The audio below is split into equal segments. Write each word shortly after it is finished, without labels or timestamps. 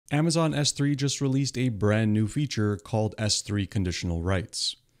Amazon S3 just released a brand new feature called S3 Conditional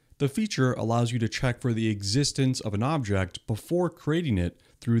Writes. The feature allows you to check for the existence of an object before creating it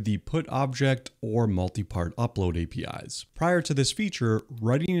through the put object or multi-part upload APIs. Prior to this feature,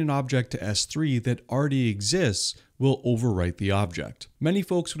 writing an object to S3 that already exists will overwrite the object. Many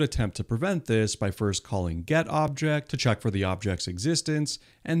folks would attempt to prevent this by first calling getObject to check for the object's existence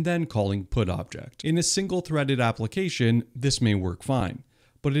and then calling putObject. In a single-threaded application, this may work fine.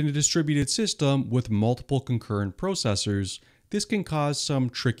 But in a distributed system with multiple concurrent processors, this can cause some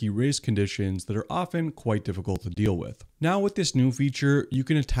tricky race conditions that are often quite difficult to deal with. Now with this new feature, you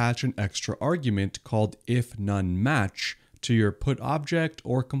can attach an extra argument called ifNoneMatch to your putObject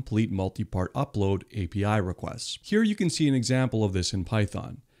or complete multi-part upload API requests. Here you can see an example of this in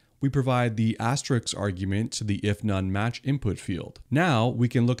Python. We provide the asterisk argument to the ifNoneMatch input field. Now we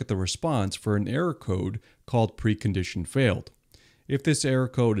can look at the response for an error code called precondition failed. If this error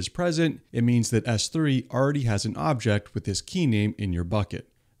code is present, it means that S3 already has an object with this key name in your bucket.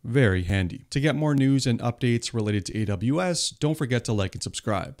 Very handy. To get more news and updates related to AWS, don't forget to like and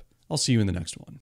subscribe. I'll see you in the next one.